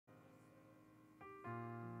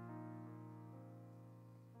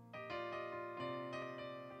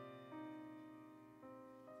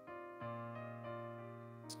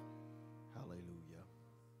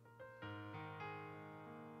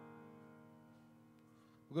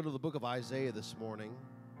We'll go to the book of Isaiah this morning.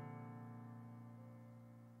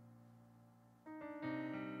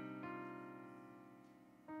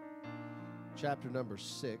 Chapter number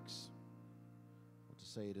 6. I want to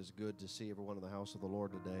say it is good to see everyone in the house of the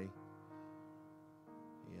Lord today.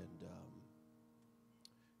 And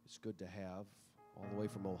it's good to have all the way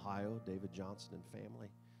from Ohio, David Johnson and family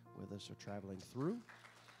with us are traveling through.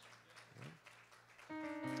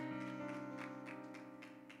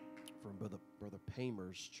 From Brother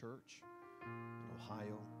Paymer's church in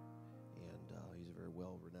Ohio, and he's a very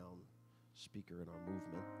well-renowned speaker in our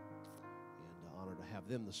movement, and honored to have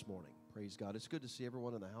them this morning. Praise God. It's good to see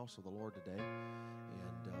everyone in the house of the Lord today,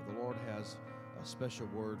 and the Lord has a special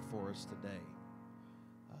word for us today.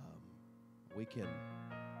 We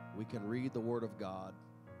can read the Word of God,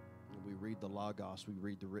 and we read the Logos, we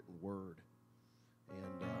read the written Word,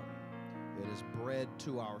 and it is bread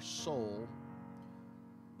to our soul.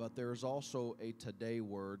 But there's also a today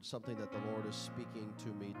word, something that the Lord is speaking to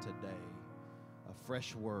me today, a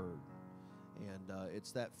fresh word. And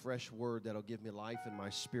it's that fresh word that'll give me life in my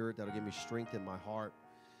spirit, that'll give me strength in my heart.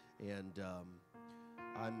 And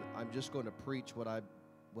I'm just going to preach what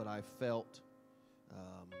I felt,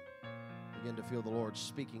 begin to feel the Lord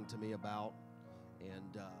speaking to me about.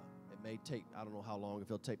 And it may take, I don't know how long, if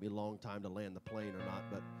it'll take me a long time to land the plane or not,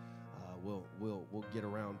 but we'll get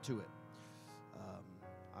around to it.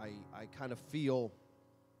 I kind of feel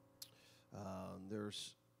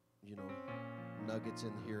there's, nuggets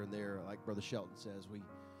in here and there. Like Brother Shelton says,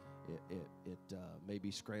 it may be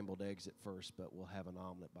scrambled eggs at first, but we'll have an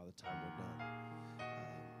omelet by the time we're done.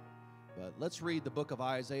 But let's read the book of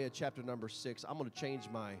Isaiah, chapter number 6. I'm going to change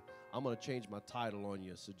my title on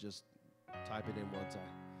you, so just type it in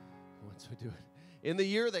once we do it. In the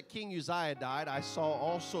year that King Uzziah died, I saw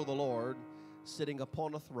also the Lord sitting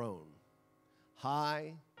upon a throne,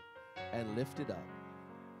 high and lifted up,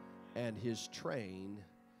 and his train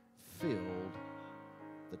filled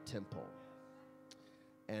the temple.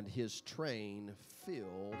 And his train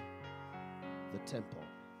filled the temple.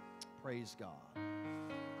 Praise God.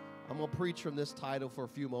 I'm going to preach from this title for a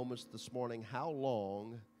few moments this morning. How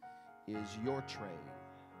long is your train?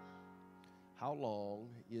 How long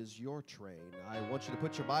is your train? I want you to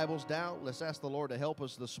put your Bibles down. Let's ask the Lord to help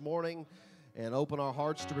us this morning and open our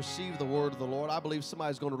hearts to receive the word of the Lord. I believe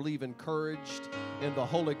somebody's going to leave encouraged in the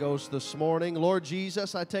Holy Ghost this morning. Lord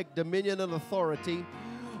Jesus, I take dominion and authority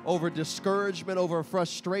over discouragement, over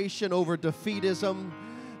frustration, over defeatism,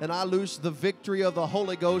 and I loose the victory of the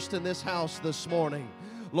Holy Ghost in this house this morning.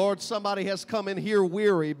 Lord, somebody has come in here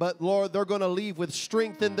weary, but Lord, they're going to leave with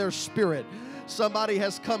strength in their spirit. Somebody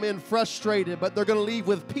has come in frustrated, but they're going to leave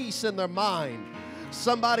with peace in their mind.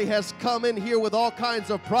 Somebody has come in here with all kinds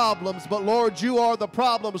of problems, but Lord, you are the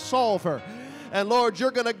problem solver. And Lord,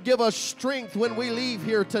 you're going to give us strength when we leave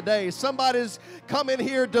here today. Somebody's come in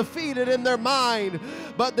here defeated in their mind,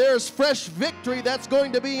 but there's fresh victory that's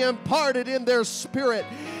going to be imparted in their spirit.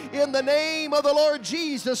 In the name of the Lord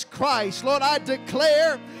Jesus Christ, Lord, I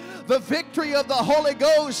declare the victory of the Holy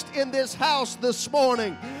Ghost in this house this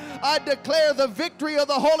morning. I declare the victory of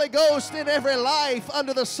the Holy Ghost in every life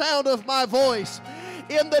under the sound of my voice.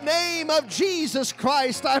 In the name of Jesus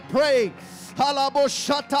Christ, I pray.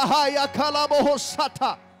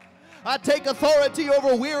 I take authority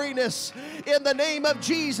over weariness in the name of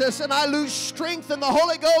Jesus, and I lose strength in the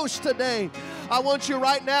Holy Ghost today. I want you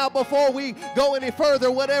right now, before we go any further,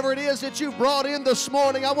 whatever it is that you brought in this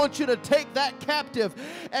morning, I want you to take that captive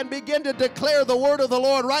and begin to declare the word of the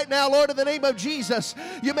Lord right now. Lord, in the name of Jesus,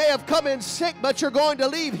 you may have come in sick, but you're going to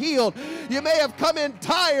leave healed. You may have come in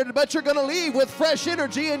tired, but you're going to leave with fresh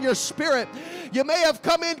energy in your spirit. You may have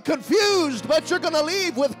come in confused, but you're going to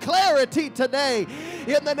leave with clarity today.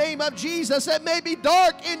 In the name of Jesus, it may be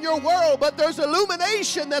dark in your world, but there's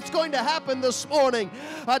illumination that's going to happen this morning.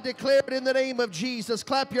 I declare it in the name of Jesus.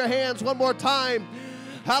 Clap your hands one more time.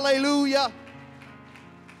 Hallelujah.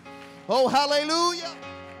 Oh, hallelujah.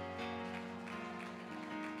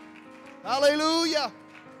 Hallelujah.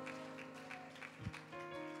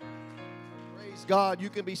 Praise God. You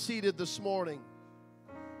can be seated this morning.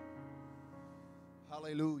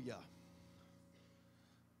 Hallelujah.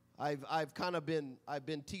 I've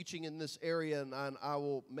been teaching in this area, and I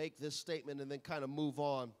will make this statement and then kind of move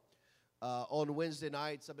on. On Wednesday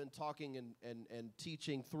nights, I've been talking and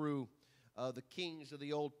teaching through the kings of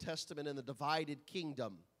the Old Testament and the divided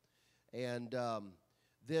kingdom. And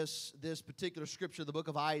this particular scripture, the book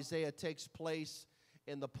of Isaiah, takes place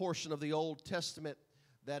in the portion of the Old Testament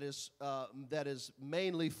that is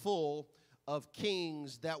mainly full of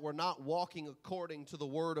kings that were not walking according to the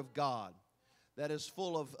word of God. That is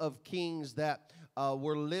full of kings that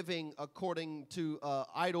were living according to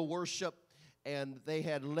idol worship, and they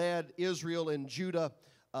had led Israel and Judah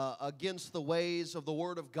against the ways of the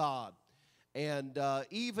Word of God. And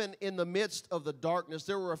even in the midst of the darkness,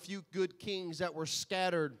 there were a few good kings that were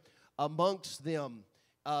scattered amongst them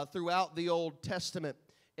throughout the Old Testament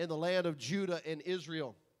in the land of Judah and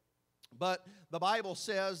Israel. But the Bible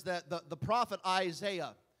says that the prophet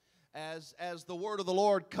Isaiah, as the word of the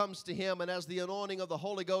Lord comes to him and as the anointing of the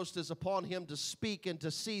Holy Ghost is upon him to speak and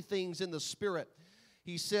to see things in the Spirit,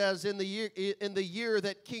 he says, in the year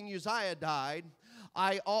that King Uzziah died,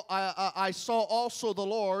 I saw also the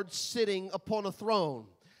Lord sitting upon a throne,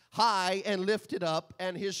 high and lifted up,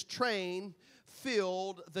 and his train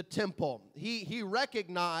filled the temple. He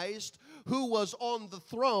recognized who was on the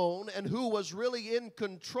throne and who was really in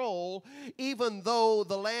control, even though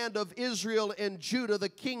the land of Israel and Judah, the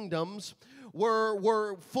kingdoms,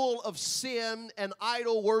 were full of sin and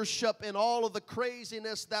idol worship and all of the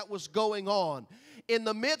craziness that was going on. In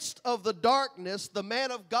the midst of the darkness, the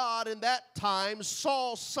man of God in that time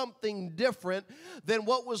saw something different than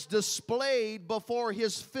what was displayed before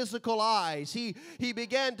his physical eyes. He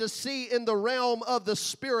began to see in the realm of the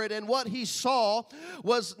Spirit, and what he saw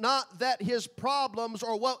was not that his problems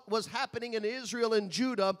or what was happening in Israel and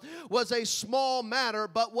Judah was a small matter,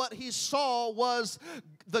 but what he saw was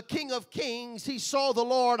the King of Kings. He saw the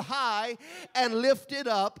Lord high and lifted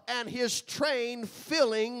up, and his train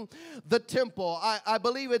filling the temple. I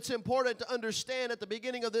believe it's important to understand at the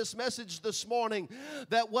beginning of this message this morning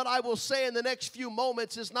that what I will say in the next few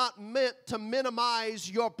moments is not meant to minimize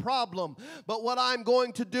your problem, but what I'm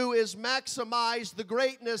going to do is maximize the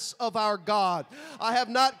greatness of our God. I have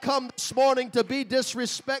not come this morning to be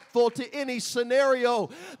disrespectful to any scenario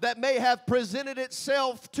that may have presented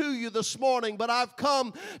itself to you this morning, but I've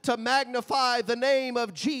come to magnify the name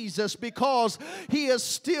of Jesus because he is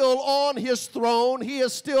still on his throne. He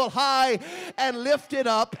is still high and lifted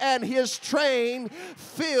up, and his train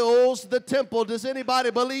fills the temple. Does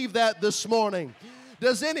anybody believe that this morning?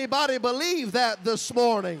 Does anybody believe that this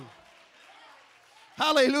morning?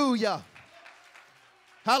 Hallelujah.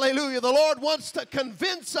 Hallelujah. The Lord wants to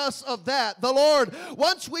convince us of that. The Lord,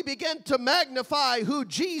 once we begin to magnify who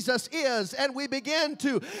Jesus is and we begin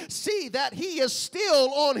to see that he is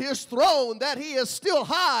still on his throne, that he is still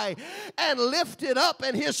high and lifted up,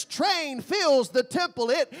 and his train fills the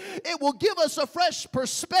temple, it will give us a fresh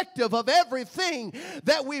perspective of everything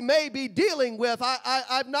that we may be dealing with.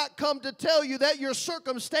 I've not come to tell you that your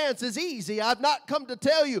circumstance is easy. I've not come to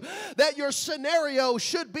tell you that your scenario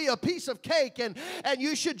should be a piece of cake and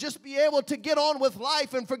you should just be able to get on with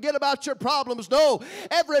life and forget about your problems. No,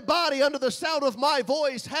 everybody under the sound of my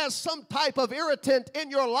voice has some type of irritant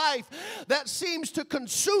in your life that seems to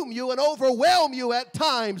consume you and overwhelm you at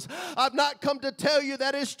times. I've not come to tell you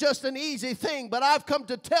that it's just an easy thing, but I've come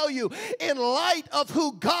to tell you, in light of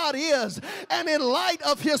who God is and in light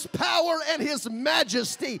of his power and his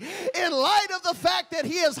majesty, in light of the fact that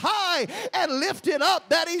he is high and lifted up,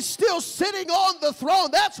 that he's still sitting on the throne.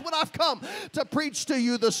 That's what I've come to preach to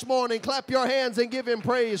you this morning. Clap your hands and give him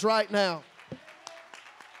praise right now.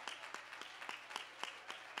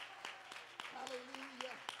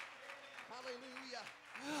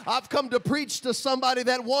 I've come to preach to somebody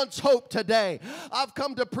that wants hope today. I've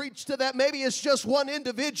come to preach to that. Maybe it's just one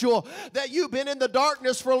individual that you've been in the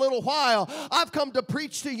darkness for a little while. I've come to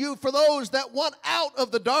preach to you for those that want out of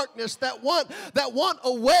the darkness, that want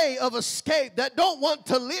a way of escape, that don't want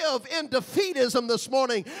to live in defeatism this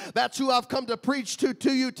morning. That's who I've come to preach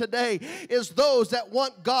to you today, is those that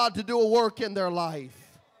want God to do a work in their life.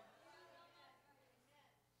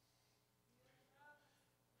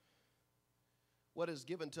 What is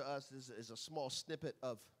given to us is a small snippet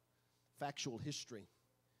of factual history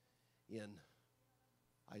in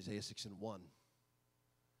Isaiah 6:1.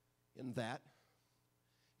 In that,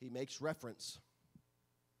 he makes reference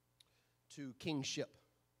to kingship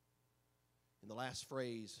in the last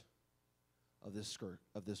phrase of this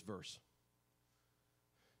verse.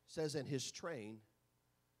 It says, and his train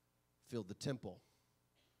filled the temple.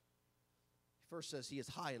 He first says he is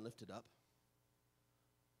high and lifted up.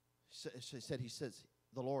 He says,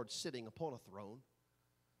 the Lord sitting upon a throne.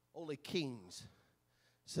 Only kings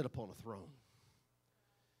sit upon a throne.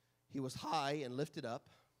 He was high and lifted up,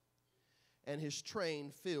 and his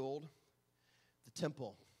train filled the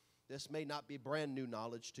temple. This may not be brand new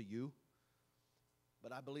knowledge to you,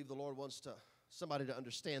 but I believe the Lord wants somebody to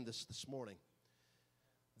understand this morning.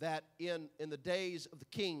 That in the days of the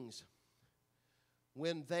kings,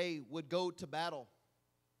 when they would go to battle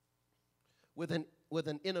with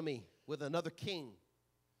an enemy, with another king,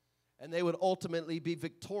 and they would ultimately be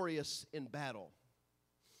victorious in battle,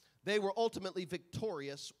 They were ultimately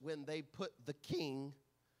victorious when they put the king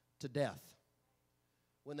to death,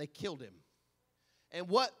 when they killed him. And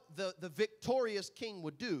what the victorious king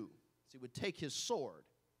would do is he would take his sword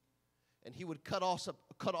and he would cut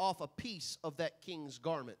off a piece of that king's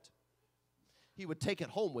garment. He would take it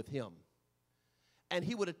home with him, and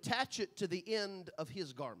he would attach it to the end of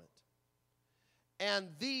his garment. And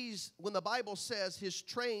these, when the Bible says his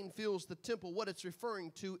train fills the temple, what it's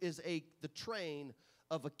referring to is the train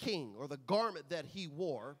of a king, or the garment that he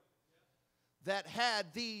wore, that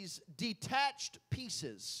had these detached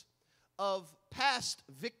pieces of past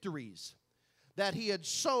victories that he had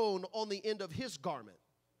sewn on the end of his garment.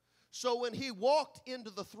 So when he walked into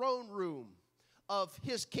the throne room of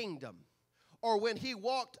his kingdom, or when he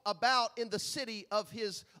walked about in the city of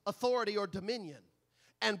his authority or dominion,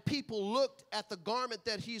 and people looked at the garment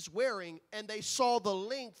that he's wearing and they saw the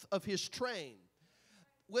length of his train,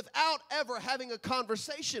 without ever having a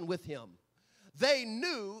conversation with him, they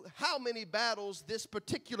knew how many battles this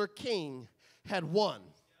particular king had won.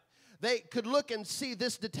 They could look and see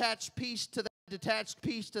this detached piece to that detached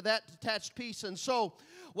piece to that detached piece. And so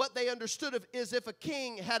what they understood is if a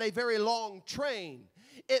king had a very long train,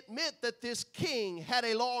 it meant that this king had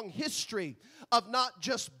a long history of not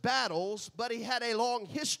just battles, but he had a long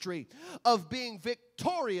history of being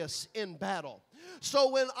victorious in battle. So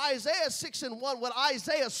when Isaiah 6:1, what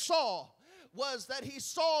Isaiah saw was that he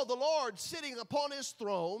saw the Lord sitting upon his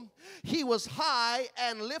throne. He was high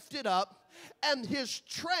and lifted up, and his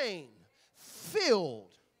train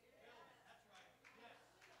filled.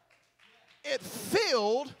 It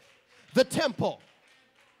filled the temple.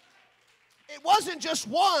 It wasn't just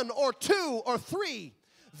one or two or three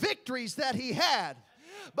victories that he had,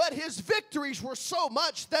 but his victories were so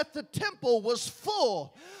much that the temple was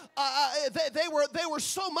full. They were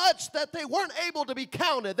so much that they weren't able to be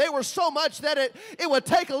counted. They were so much that it would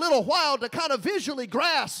take a little while to kind of visually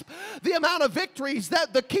grasp the amount of victories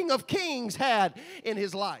that the King of Kings had in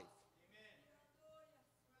his life.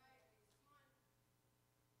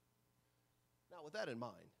 Now, with that in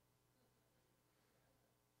mind,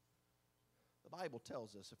 the Bible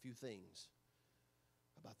tells us a few things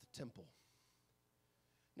about the temple.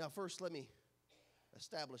 Now, first, let me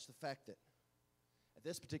establish the fact that at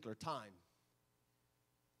this particular time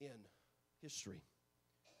in history,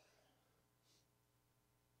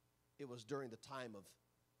 it was during the time of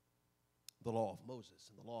the law of Moses.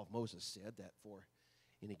 And the law of Moses said that for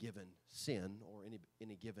any given sin or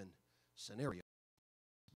any given scenario,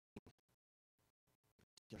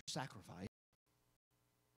 your sacrifice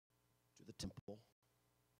to the temple,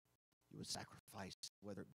 you would sacrifice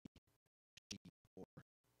whether it be sheep or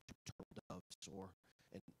turtle doves or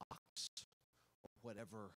an ox or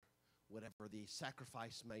whatever the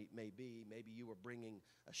sacrifice may be. Maybe you were bringing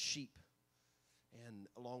a sheep, and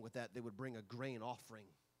along with that they would bring a grain offering.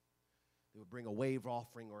 They would bring a wave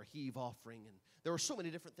offering or a heave offering, and there were so many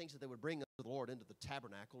different things that they would bring unto the Lord into the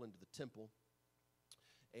tabernacle, into the temple.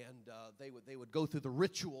 And they would go through the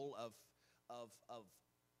ritual of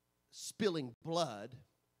spilling blood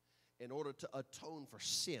in order to atone for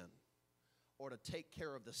sin or to take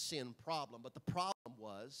care of the sin problem. But the problem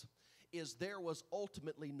is there was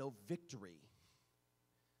ultimately no victory.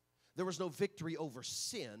 There was no victory over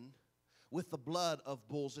sin with the blood of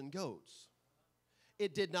bulls and goats.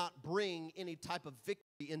 It did not bring any type of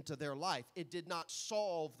victory into their life. It did not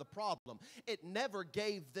solve the problem. It never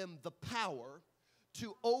gave them the power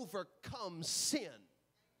to overcome sin.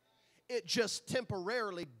 It just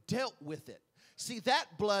temporarily dealt with it. See,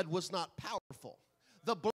 that blood was not powerful.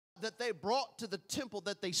 The blood that they brought to the temple,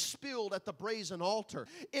 that they spilled at the brazen altar,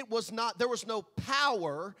 there was no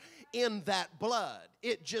power in that blood.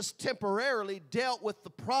 It just temporarily dealt with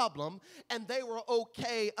the problem, and they were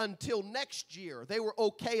okay until next year. They were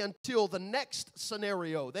okay until the next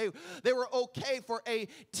scenario. They were okay for a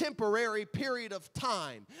temporary period of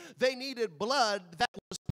time. They needed blood that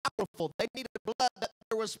was powerful. They needed blood that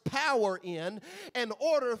there was power in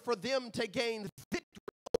order for them to gain victory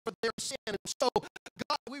over their sin. And so,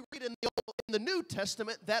 God, we read in the New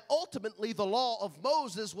Testament that ultimately the law of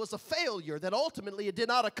Moses was a failure, that ultimately it did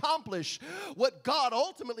not accomplish what God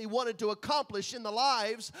ultimately wanted to accomplish in the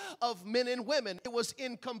lives of men and women. It was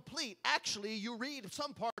incomplete. Actually, you read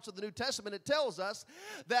some parts of the New Testament, it tells us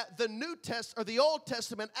that the Old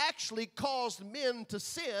Testament actually caused men to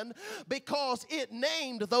sin because it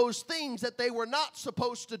named those things that they were not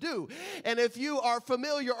supposed to do. And if you are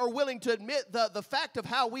familiar or willing to admit the fact of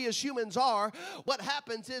how we as humans are, what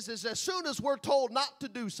happens is as soon as we're told not to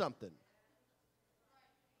do something,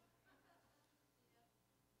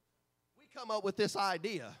 we come up with this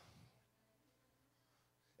idea.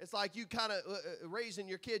 It's like you kind of, raising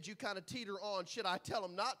your kids, you kind of teeter on, should I tell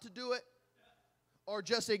them not to do it or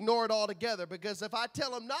just ignore it altogether? Because if I tell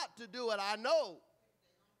them not to do it, I know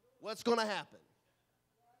what's going to happen.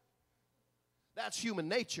 That's human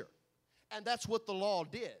nature. And that's what the law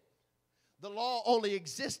did. The law only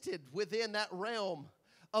existed within that realm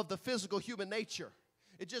of the physical human nature.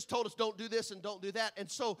 It just told us don't do this and don't do that. And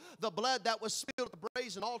so the blood that was spilled at the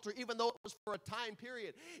brazen altar, even though it was for a time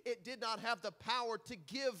period, it did not have the power to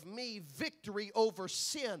give me victory over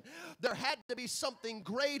sin. There had to be something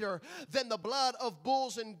greater than the blood of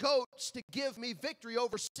bulls and goats to give me victory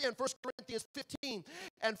over sin. 1 Corinthians 15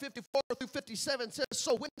 and 54 through 57 says,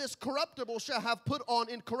 so when this corruptible shall have put on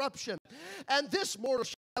incorruption, and this mortal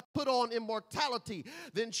shall have put on immortality,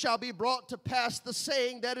 then shall be brought to pass the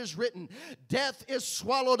saying that is written, death is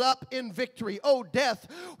swallowed up in victory. O death,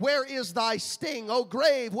 where is thy sting? O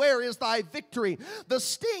grave, where is thy victory? The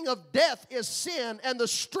sting of death is sin, and the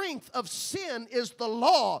strength of sin is the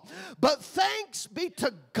law. But thanks be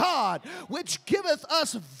to God, which giveth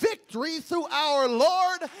us victory through our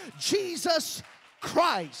Lord Jesus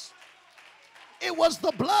Christ. It was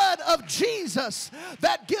the blood of Jesus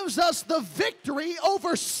that gives us the victory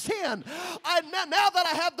over sin. Now that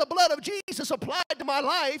I have the blood of Jesus applied to my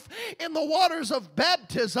life in the waters of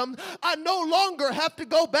baptism, I no longer have to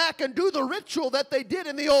go back and do the ritual that they did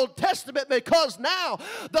in the Old Testament, because now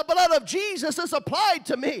the blood of Jesus is applied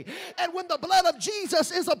to me. And when the blood of Jesus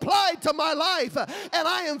is applied to my life and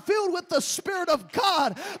I am filled with the Spirit of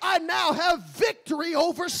God, I now have victory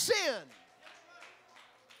over sin.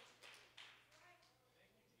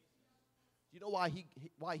 You know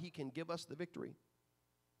why he can give us the victory?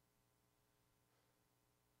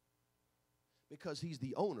 Because he's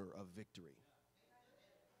the owner of victory.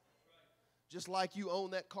 Just like you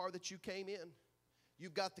own that car that you came in,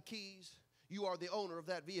 you've got the keys, you are the owner of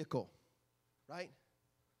that vehicle, right?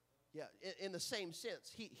 Yeah, in the same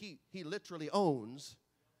sense, he literally owns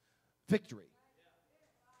victory.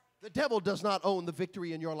 The devil does not own the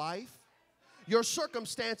victory in your life. Your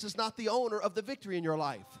circumstance is not the owner of the victory in your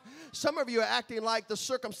life. Some of you are acting like the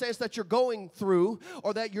circumstance that you're going through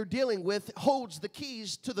or that you're dealing with holds the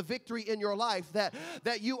keys to the victory in your life, that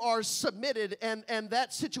you are submitted and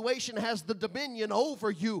that situation has the dominion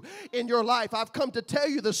over you in your life. I've come to tell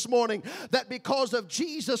you this morning that because of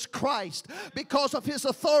Jesus Christ, because of his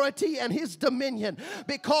authority and his dominion,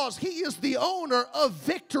 because he is the owner of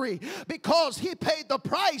victory, because he paid the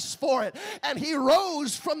price for it and he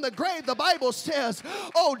rose from the grave, the Bible says,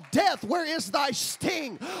 "Oh death, where is thy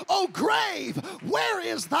sting? Oh grave, where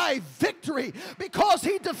is thy victory?" Because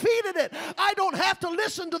he defeated it. I don't have to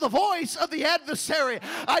listen to the voice of the adversary.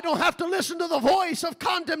 I don't have to listen to the voice of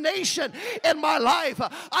condemnation in my life.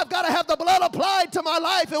 I've got to have the blood applied to my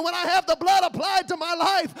life. And when I have the blood applied to my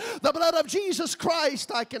life, the blood of Jesus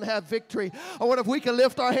Christ, I can have victory. I wonder if we can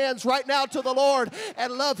lift our hands right now to the Lord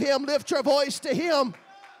and love him. Lift your voice to him.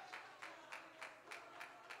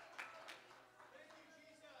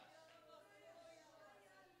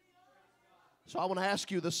 So I want to ask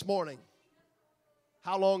you this morning,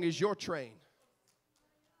 how long is your train?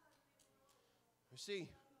 You see,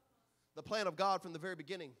 the plan of God from the very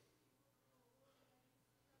beginning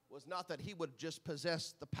was not that he would just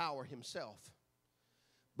possess the power himself,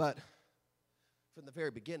 but from the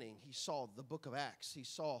very beginning, he saw the book of Acts. He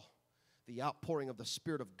saw the outpouring of the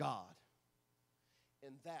Spirit of God,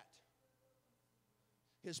 in that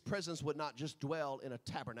his presence would not just dwell in a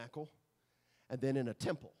tabernacle and then in a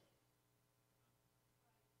temple.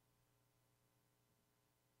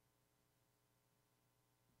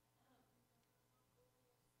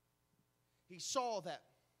 He saw that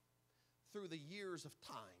through the years of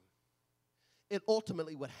time, it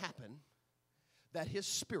ultimately would happen that his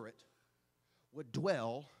Spirit would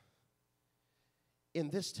dwell in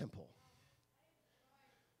this temple.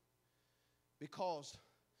 Because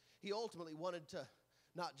he ultimately wanted to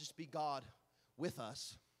not just be God with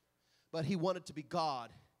us, but he wanted to be God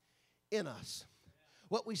in us.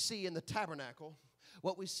 What we see in the tabernacle,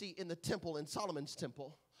 what we see in the temple, in Solomon's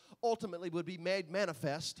temple, ultimately would be made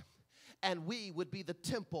manifest, and we would be the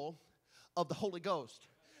temple of the Holy Ghost.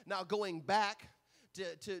 Now going back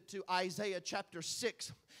to Isaiah chapter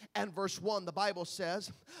 6 and verse 1, the Bible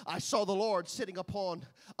says, "I saw the Lord sitting upon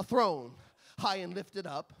a throne, high and lifted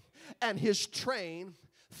up, and his train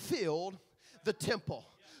filled the temple."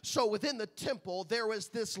 So within the temple, there was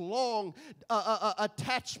this long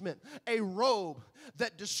attachment, a robe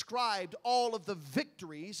that described all of the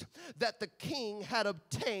victories that the king had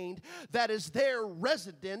obtained that is there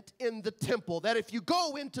resident in the temple. That if you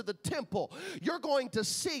go into the temple, you're going to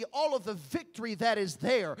see all of the victory that is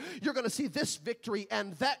there. You're going to see this victory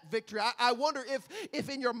and that victory. I wonder if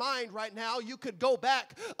in your mind right now you could go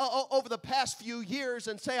back over the past few years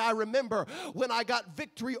and say, I remember when I got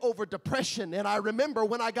victory over depression, and I remember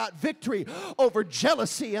when I got victory over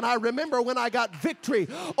jealousy, and I remember when I got victory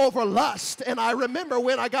over lust, and I remember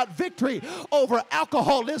when I got victory over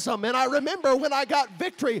alcoholism, and I remember when I got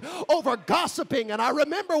victory over gossiping, and I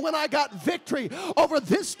remember when I got victory over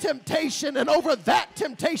this temptation and over that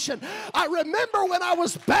temptation. I remember when I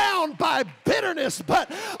was bound by bitterness,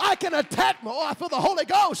 but I can attack more for the Holy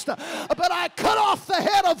Ghost. But I cut off the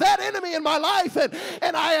head of that enemy in my life,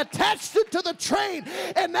 and I attached it to the train,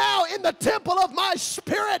 and now in the temple of my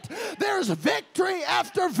spirit, there's victory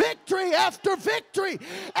after victory after victory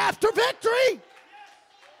after victory.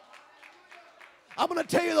 I'm going to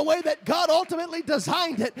tell you the way that God ultimately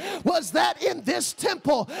designed it was that in this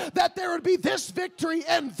temple that there would be this victory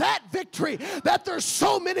and that victory, that there's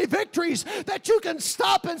so many victories that you can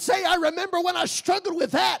stop and say, I remember when I struggled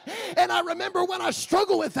with that, and I remember when I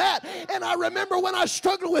struggled with that, and I remember when I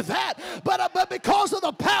struggled with that, but because of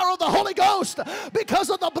the power of the Holy Ghost,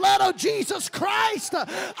 because of the blood of Jesus Christ,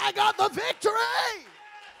 I got the victory.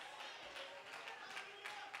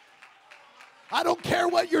 I don't care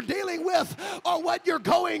what you're dealing with or what you're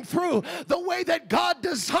going through. The way that God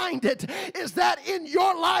designed it is that in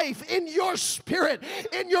your life, in your spirit,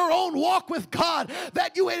 in your own walk with God,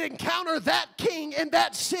 that you would encounter that king in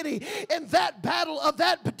that city, in that battle of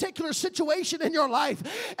that particular situation in your life.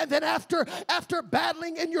 And then after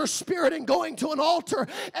battling in your spirit and going to an altar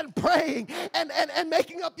and praying and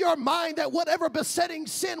making up your mind that whatever besetting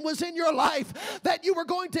sin was in your life, that you were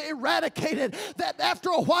going to eradicate it, that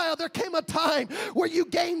after a while there came a time where you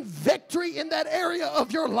gained victory in that area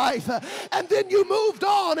of your life, and then you moved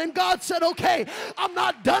on, and God said, okay, I'm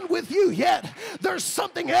not done with you yet. There's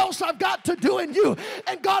something else I've got to do in you.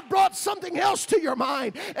 And God brought something else to your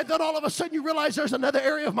mind, and then all of a sudden you realize there's another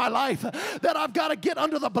area of my life that I've got to get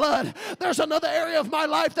under the blood. There's another area of my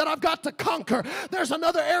life that I've got to conquer. There's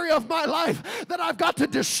another area of my life that I've got to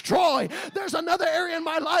destroy. There's another area in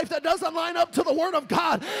my life that doesn't line up to the Word of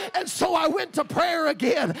God. And so I went to prayer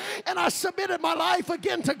again, and I submitted my life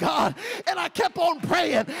again to God, and I kept on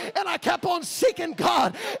praying, and I kept on seeking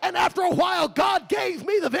God, and after a while God gave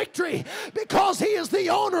me the victory, because He is the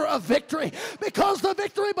owner of victory, because the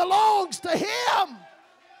victory belongs to Him.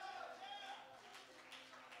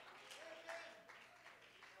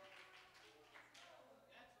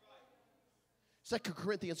 Second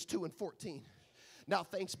Corinthians 2:14. Now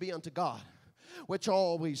thanks be unto God, which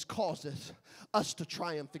always causeth us to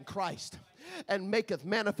triumph in Christ, and maketh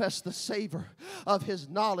manifest the savor of His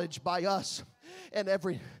knowledge by us in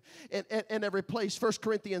every place. 1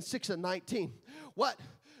 Corinthians 6:19. What?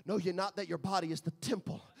 Know ye not that your body is the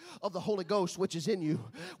temple of the Holy Ghost which is in you,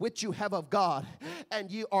 which you have of God, and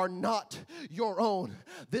ye are not your own?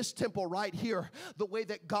 This temple right here, the way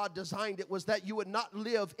that God designed it was that you would not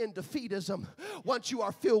live in defeatism once you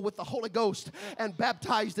are filled with the Holy Ghost and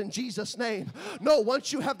baptized in Jesus' name. No,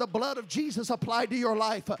 once you have the blood of Jesus applied to your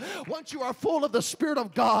life, once you are full of the Spirit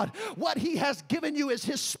of God, what He has given you is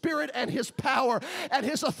His Spirit and His power and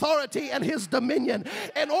His authority and His dominion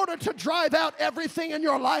in order to drive out everything in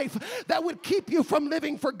your life that would keep you from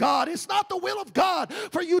living for God. It's not the will of God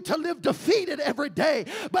for you to live defeated every day,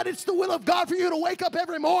 but it's the will of God for you to wake up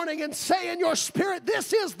every morning and say in your spirit,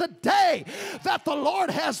 this is the day that the Lord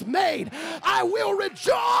has made. I will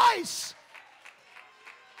rejoice.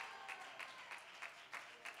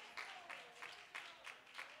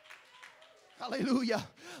 Hallelujah.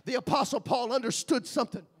 The Apostle Paul understood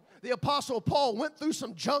something. The Apostle Paul went through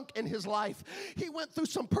some junk in his life. He went through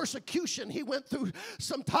some persecution. He went through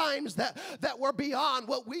some times that were beyond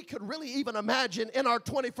what we could really even imagine in our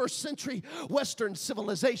 21st century Western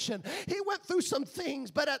civilization. He went through some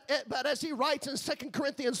things, but as he writes in 2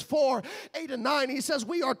 Corinthians 4:8-9, he says,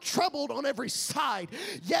 we are troubled on every side,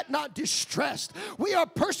 yet not distressed. We are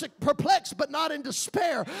perplexed, but not in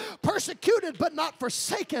despair. Persecuted, but not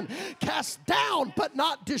forsaken. Cast down, but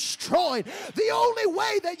not destroyed. The only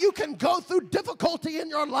way that you can go through difficulty in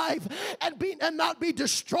your life and not be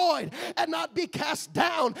destroyed and not be cast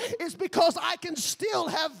down is because I can still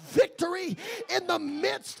have victory in the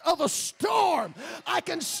midst of a storm. I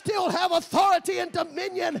can still have authority and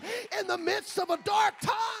dominion in the midst of a dark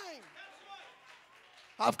time.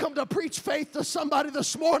 I've come to preach faith to somebody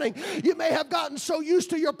this morning. You may have gotten so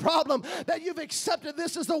used to your problem that you've accepted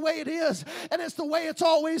this is the way it is, and it's the way it's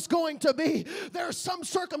always going to be. There are some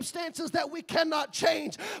circumstances that we cannot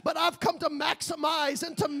change, but I've come to maximize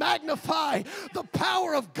and to magnify the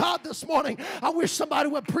power of God this morning. I wish somebody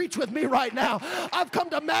would preach with me right now. I've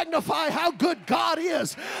come to magnify how good God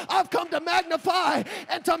is. I've come to magnify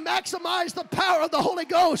and to maximize the power of the Holy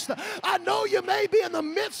Ghost. I know you may be in the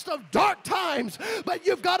midst of dark times, but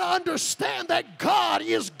you've got to understand that God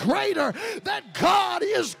is greater, that God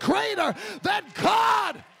is greater, that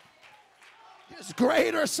God is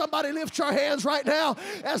greater. Somebody lift your hands right now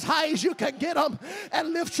as high as you can get them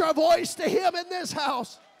and lift your voice to Him in this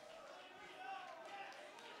house.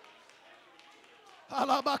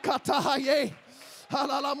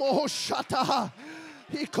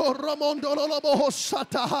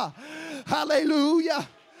 Hallelujah.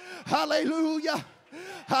 Hallelujah.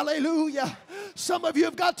 Hallelujah. Some of you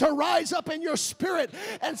have got to rise up in your spirit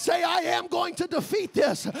and say, I am going to defeat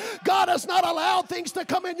this. God has not allowed things to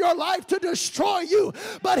come in your life to destroy you,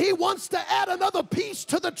 but He wants to add another piece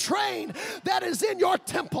to the train that is in your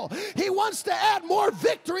temple. He wants to add more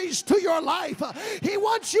victories to your life. He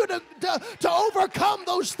wants you to overcome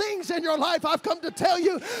those things in your life. I've come to tell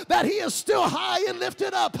you that He is still high and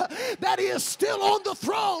lifted up, that He is still on the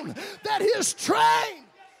throne, that His train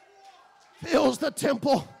fills the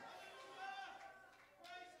temple.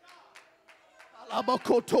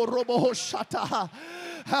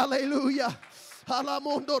 Hallelujah.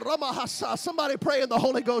 Somebody pray in the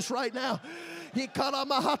Holy Ghost right now.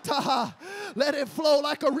 Let it flow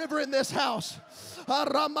like a river in this house.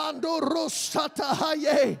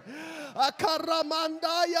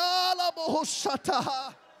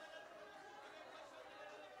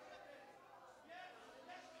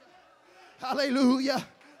 Hallelujah.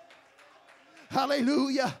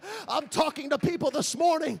 Hallelujah. I'm talking to people this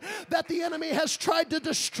morning that the enemy has tried to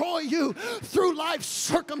destroy you through life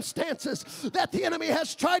circumstances, that the enemy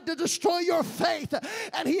has tried to destroy your faith,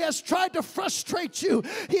 and he has tried to frustrate you.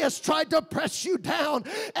 He has tried to press you down,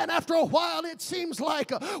 and after a while it seems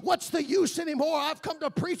like, what's the use anymore? I've come to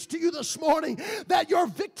preach to you this morning that your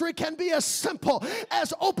victory can be as simple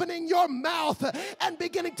as opening your mouth and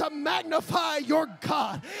beginning to magnify your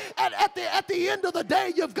God. And at the end of the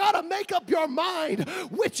day, you've got to make up your mind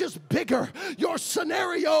which is bigger, your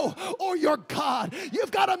scenario or your God.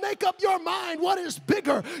 You've got to make up your mind what is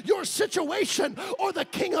bigger, your situation or the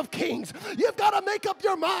King of Kings. You've got to make up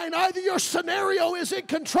your mind either your scenario is in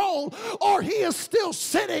control or He is still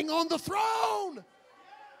sitting on the throne.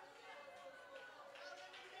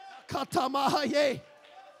 Katamahaye.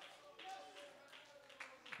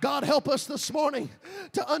 God, help us this morning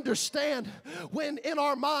to understand when in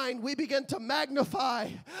our mind we begin to magnify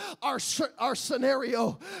our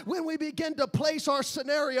scenario, when we begin to place our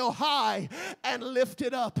scenario high and lift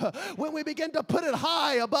it up, when we begin to put it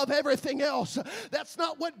high above everything else. That's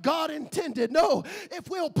not what God intended. No, if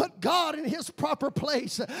we'll put God in His proper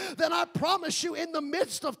place, then I promise you, in the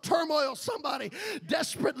midst of turmoil, somebody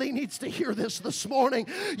desperately needs to hear this morning.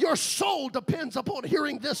 Your soul depends upon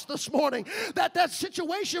hearing this morning, that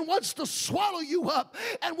situation wants to swallow you up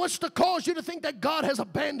and wants to cause you to think that God has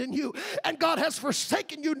abandoned you and God has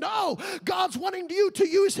forsaken you. No, God's wanting you to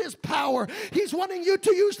use His power. He's wanting you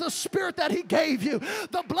to use the Spirit that He gave you,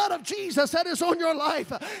 the blood of Jesus that is on your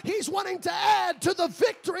life. He's wanting to add to the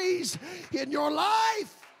victories in your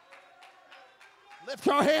life. Lift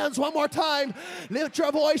your hands one more time. Lift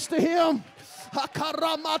your voice to Him. I've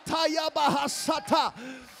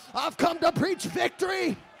come to preach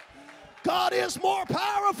victory. God is more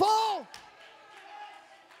powerful.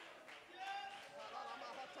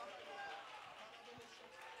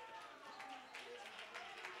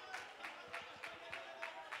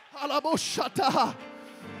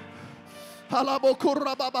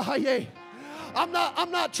 I'm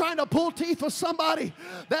not trying to pull teeth with somebody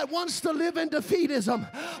that wants to live in defeatism.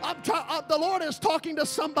 The Lord is talking to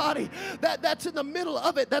somebody that's in the middle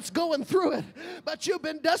of it, that's going through it. But you've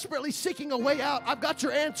been desperately seeking a way out. I've got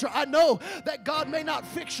your answer. I know that God may not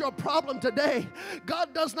fix your problem today.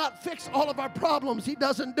 God does not fix all of our problems. He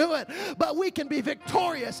doesn't do it. But we can be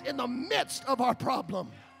victorious in the midst of our problem.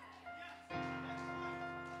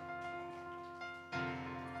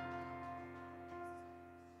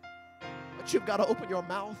 But you've got to open your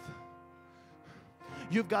mouth.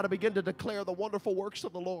 You've got to begin to declare the wonderful works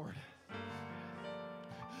of the Lord.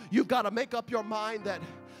 You've got to make up your mind that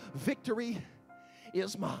victory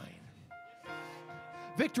is mine.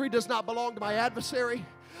 Victory does not belong to my adversary.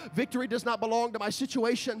 Victory does not belong to my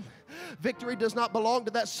situation. Victory does not belong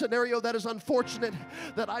to that scenario that is unfortunate,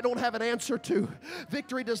 that I don't have an answer to.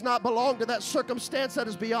 Victory does not belong to that circumstance that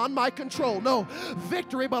is beyond my control. No,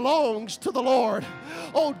 victory belongs to the Lord.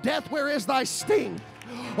 Oh, death, where is thy sting?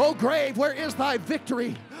 Oh, grave, where is thy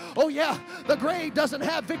victory? Oh, yeah, the grave doesn't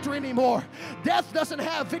have victory anymore. Death doesn't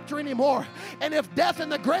have victory anymore. And if death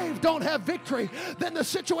and the grave don't have victory, then the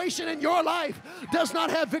situation in your life does not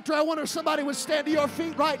have victory. I wonder if somebody would stand to your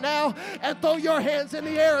feet right now and throw your hands in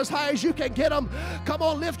the air as high as you can get them. Come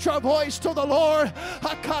on, lift your voice to the Lord.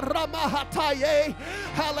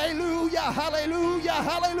 Hallelujah, hallelujah,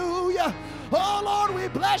 hallelujah. Oh, Lord, we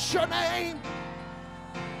bless your name.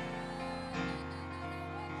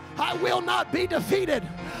 I will not be defeated.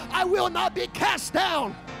 I will not be cast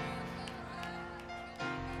down.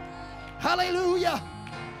 Hallelujah.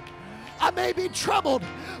 I may be troubled,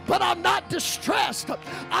 but I'm not distressed.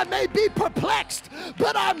 I may be perplexed,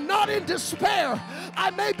 but I'm not in despair.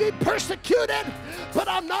 I may be persecuted, but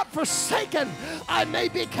I'm not forsaken. I may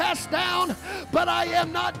be cast down, but I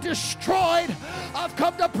am not destroyed. I've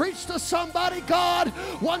come to preach to somebody. God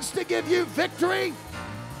wants to give you victory.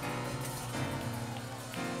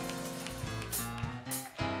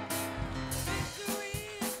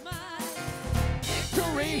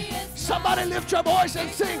 Somebody lift your voice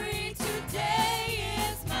and sing. Victory today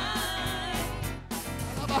is mine.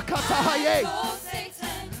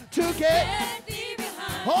 To get thee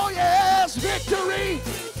behind. Oh yes, victory.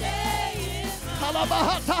 Today is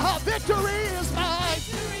mine. Victory is mine.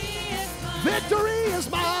 Victory is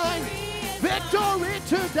mine. Victory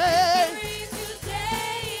today. Victory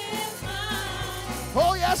today is mine.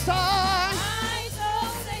 Oh yes,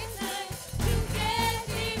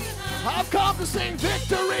 I've come to sing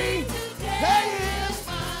victory. Today is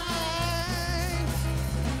mine.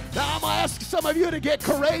 Now I'm going to ask some of you to get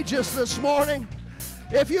courageous this morning.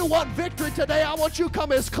 If you want victory today, I want you to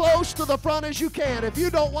come as close to the front as you can. If you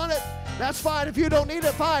don't want it, that's fine. If you don't need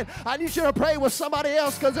it, fine. I need you to pray with somebody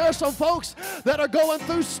else, because there are some folks that are going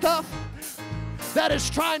through stuff that is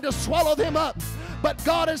trying to swallow them up. But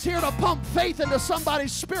God is here to pump faith into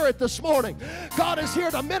somebody's spirit this morning. God is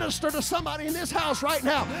here to minister to somebody in this house right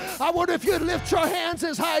now. I wonder if you'd lift your hands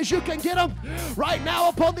as high as you can get them right now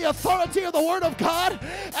upon the authority of the Word of God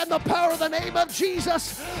and the power of the name of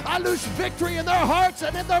Jesus. I lose victory in their hearts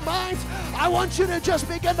and in their minds. I want you to just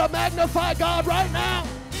begin to magnify God right now.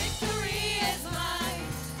 Victory is mine.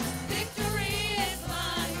 Victory is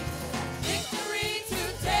mine. Victory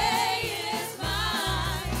today is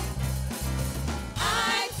mine.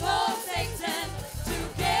 I told Satan to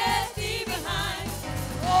get thee behind.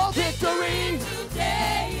 Oh, victory.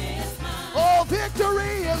 Today is mine. Oh,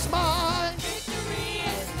 victory is mine. Victory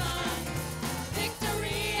is mine.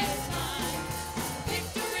 Victory is mine.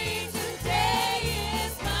 Victory today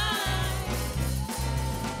is mine.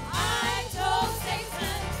 I told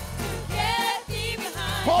Satan to get thee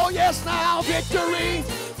behind. Oh, yes, now, victory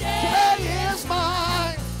today is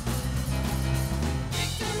mine.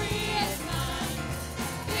 Victory is mine.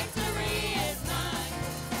 Victory is mine.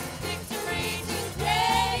 Victory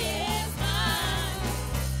today is mine.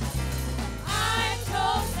 I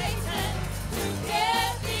told Satan to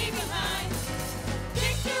get thee behind.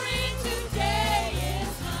 Victory today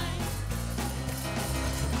is mine.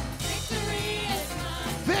 Victory is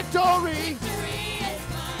mine. Victory. Victory is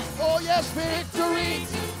mine. Oh, yes, victory.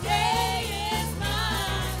 Today is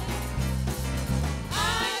mine.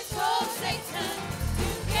 I told Satan to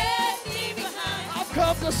get thee behind. I've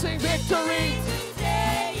come to sing victory.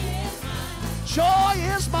 Today is mine. Joy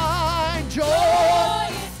is mine.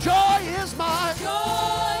 Joy. Joy is mine.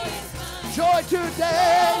 Joy is mine. Joy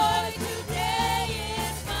today. Joy today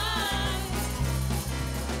is mine.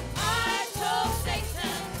 I told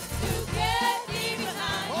Satan to get thee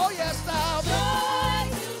behind. Oh, yes, now. Joy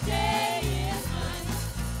today is mine.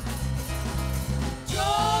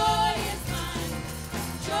 Joy is mine.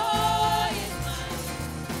 Joy is mine.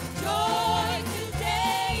 Joy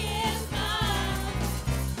today is mine.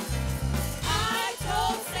 I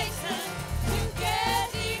told Satan to get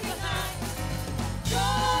thee behind.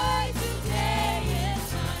 Joy today is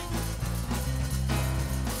mine.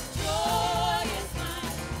 Joy is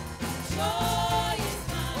mine. Joy is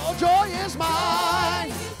mine. Oh, joy is mine.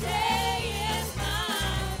 Today is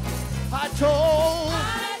mine. I told.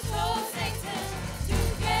 I told Satan to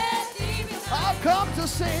get thee behind. I've come to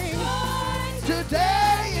sing. Joy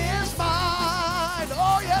Today is mine.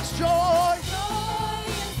 Oh, yes, joy. Joy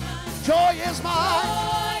is mine. Joy is mine.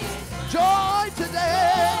 Joy is mine. Joy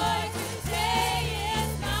today. Joy today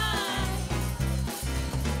is mine.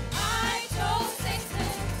 I told Satan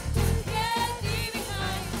to get thee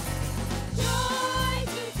behind. Joy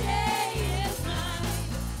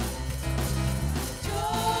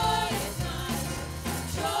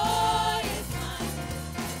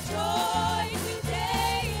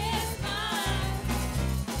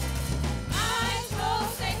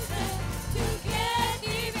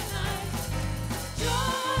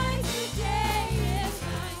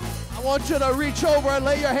I want you to reach over and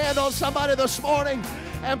lay your hand on somebody this morning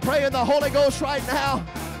and pray in the Holy Ghost right now.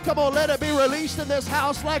 Come on, let it be released in this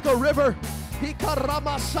house like a river.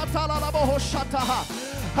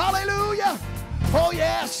 Hallelujah. Oh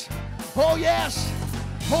yes. Oh yes.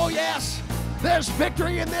 Oh yes. There's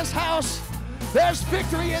victory in this house. There's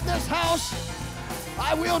victory in this house.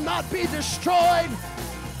 I will not be destroyed.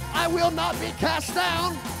 I will not be cast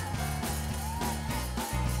down.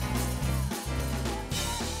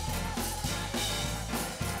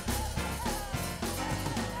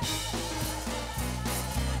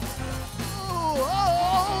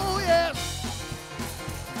 Oh, yes.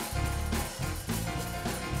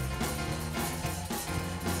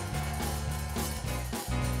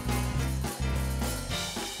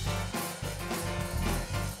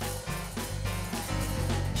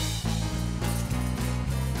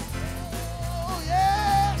 Oh,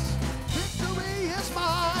 yes. Victory is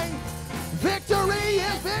mine. Victory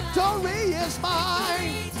is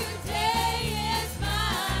mine. Today is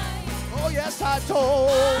mine. Oh, yes, I told.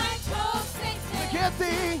 I told Satan Get thee.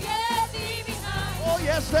 to get thee behind. Oh,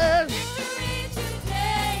 yes, then. Victory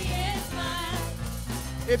today is mine.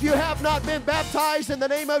 If you have not been baptized in the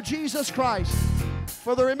name of Jesus Christ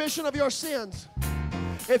for the remission of your sins,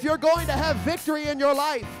 if you're going to have victory in your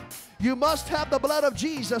life, you must have the blood of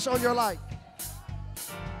Jesus on your life.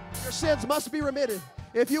 Your sins must be remitted.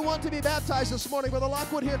 If you want to be baptized this morning, Brother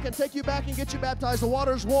Lockwood here can take you back and get you baptized. The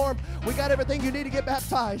water's warm. We got everything you need to get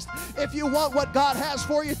baptized. If you want what God has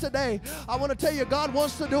for you today, I want to tell you, God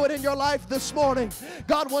wants to do it in your life this morning.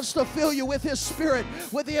 God wants to fill you with His Spirit,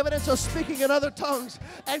 with the evidence of speaking in other tongues,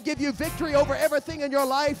 and give you victory over everything in your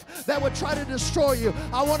life that would try to destroy you.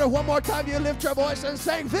 I wonder one more time you lift your voice and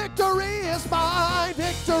sing, victory is mine,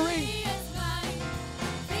 victory.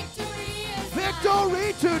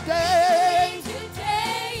 Victory today.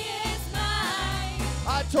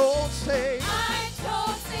 I told Satan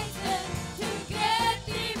to get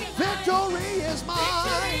thee behind. victory is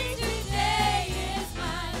mine. Victory today is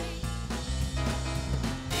mine.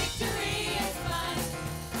 Victory is mine.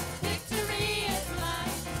 Victory is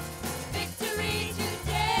mine. Victory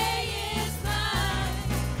today is mine.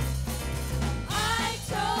 I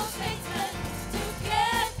told Satan to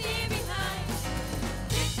get thee behind.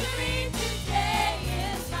 Victory today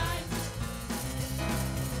is mine.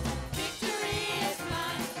 Victory is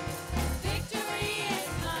mine. Victory is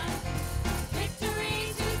mine.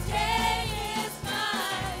 Victory today is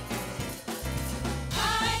mine.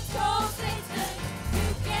 I told Satan to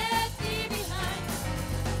get thee behind.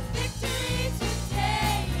 Victory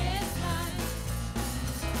today is mine.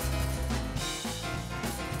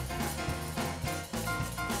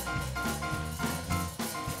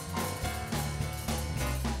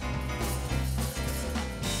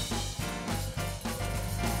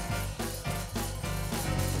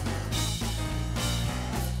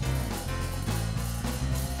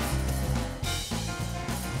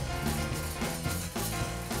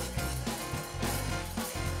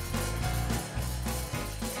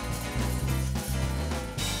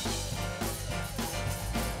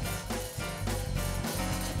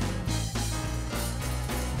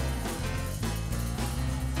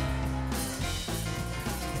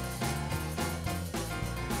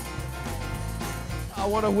 I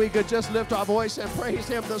wonder if we could just lift our voice and praise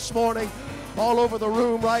Him this morning all over the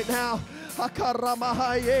room right now.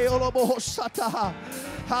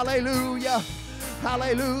 Hallelujah.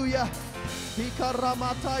 Hallelujah.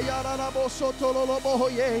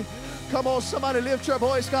 Come on, somebody lift your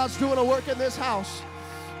voice. God's doing a work in this house.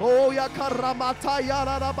 Oh,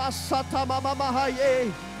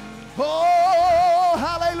 oh,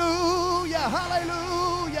 hallelujah,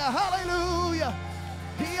 hallelujah, hallelujah.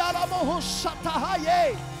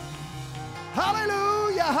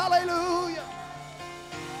 Hallelujah, hallelujah.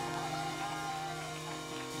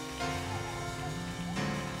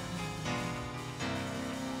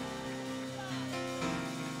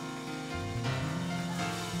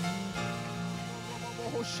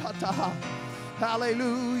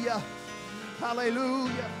 Hallelujah,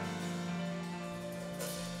 hallelujah.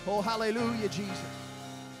 Oh, hallelujah, Jesus.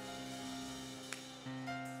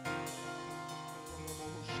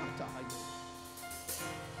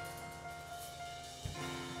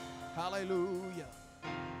 Hallelujah.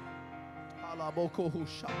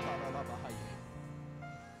 Hallelujah.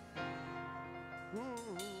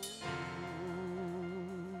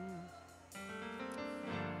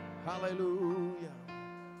 Hallelujah.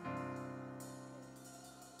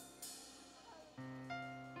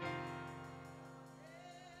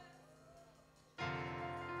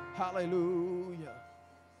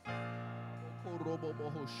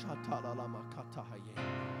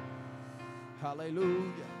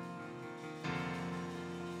 Hallelujah.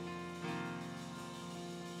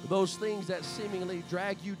 Those things that seemingly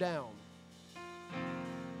drag you down.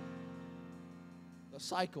 The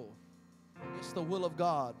cycle. It's the will of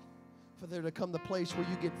God for there to come the place where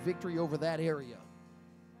you get victory over that area.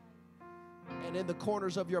 And in the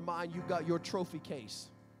corners of your mind, you've got your trophy case.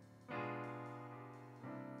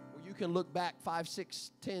 Where you can look back 5,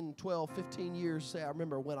 6, 10, 12, 15 years, say, I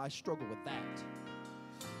remember when I struggled with that.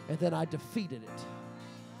 And then I defeated it.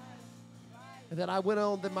 And then I went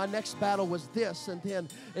on, then my next battle was this, and then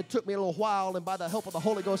it took me a little while, and by the help of the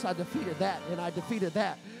Holy Ghost, I defeated that, and I defeated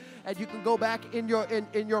that. And you can go back in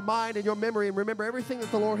your mind and your memory and remember everything that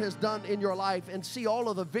the Lord has done in your life and see all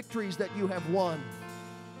of the victories that you have won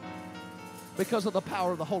because of the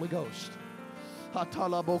power of the Holy Ghost. I'm going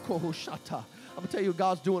to tell you,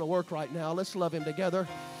 God's doing a work right now. Let's love Him together.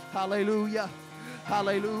 Hallelujah.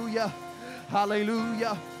 Hallelujah.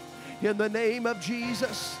 Hallelujah. In the name of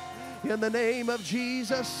Jesus. In the name of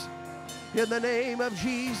Jesus. In the name of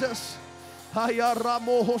Jesus.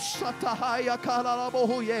 Hallelujah.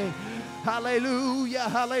 Hallelujah.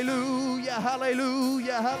 Hallelujah.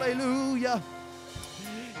 Hallelujah.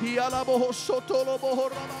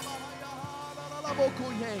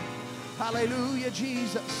 Hallelujah,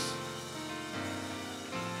 Jesus.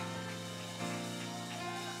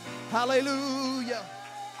 Hallelujah.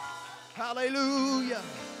 Hallelujah.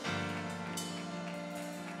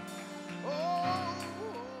 Oh.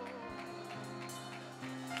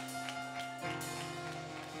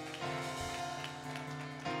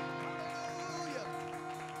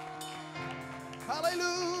 Hallelujah.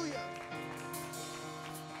 Hallelujah.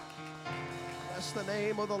 Bless the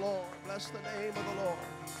name of the Lord. Bless the name of the Lord.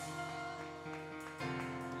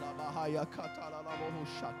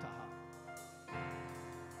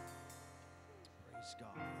 Praise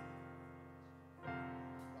God.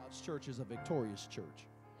 God's church is a victorious church.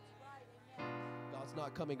 God's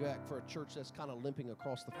not coming back for a church that's kind of limping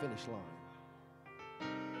across the finish line.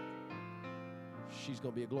 She's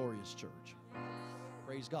going to be a glorious church.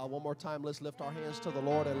 Praise God. One more time, let's lift our hands to the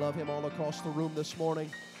Lord and love Him all across the room this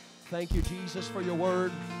morning. Thank you, Jesus, for your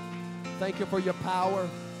word. Thank you for your power.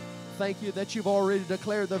 Thank you that you've already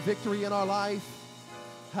declared the victory in our life.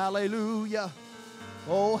 Hallelujah.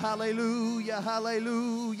 Oh, hallelujah,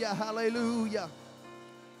 hallelujah, hallelujah.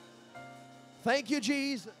 Thank you,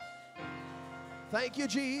 Jesus. Thank you,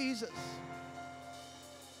 Jesus.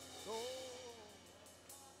 Oh.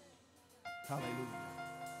 Hallelujah.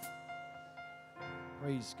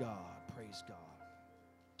 Praise God. Praise God.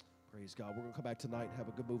 Praise God. We're going to come back tonight and have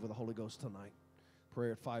a good move of the Holy Ghost tonight.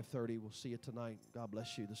 Prayer at 5:30. We'll see you tonight. God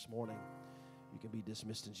bless you this morning. You can be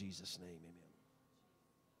dismissed in Jesus' name. Amen.